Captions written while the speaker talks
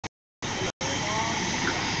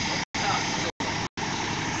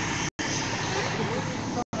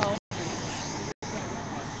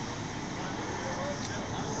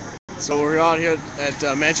So we're out here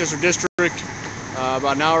at Manchester District.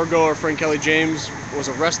 About an hour ago, our friend Kelly James was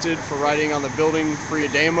arrested for writing on the building "Free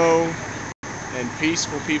Adamo" and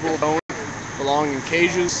 "Peaceful people don't belong in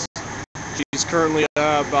cages." She's currently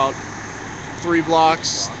about 3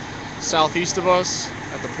 blocks southeast of us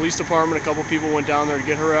at the police department. A couple people went down there to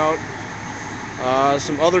get her out.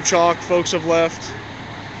 Some other chalk folks have left.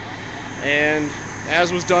 And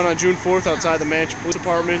as was done on June 4th outside the Manch Police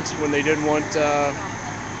Department, when they didn't want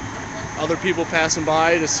other people passing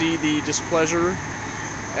by to see the displeasure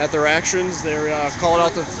at their actions, they called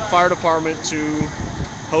out the fire department to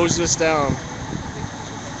hose this down.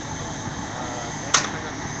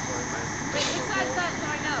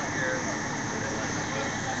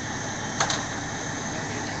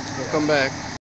 We'll come back.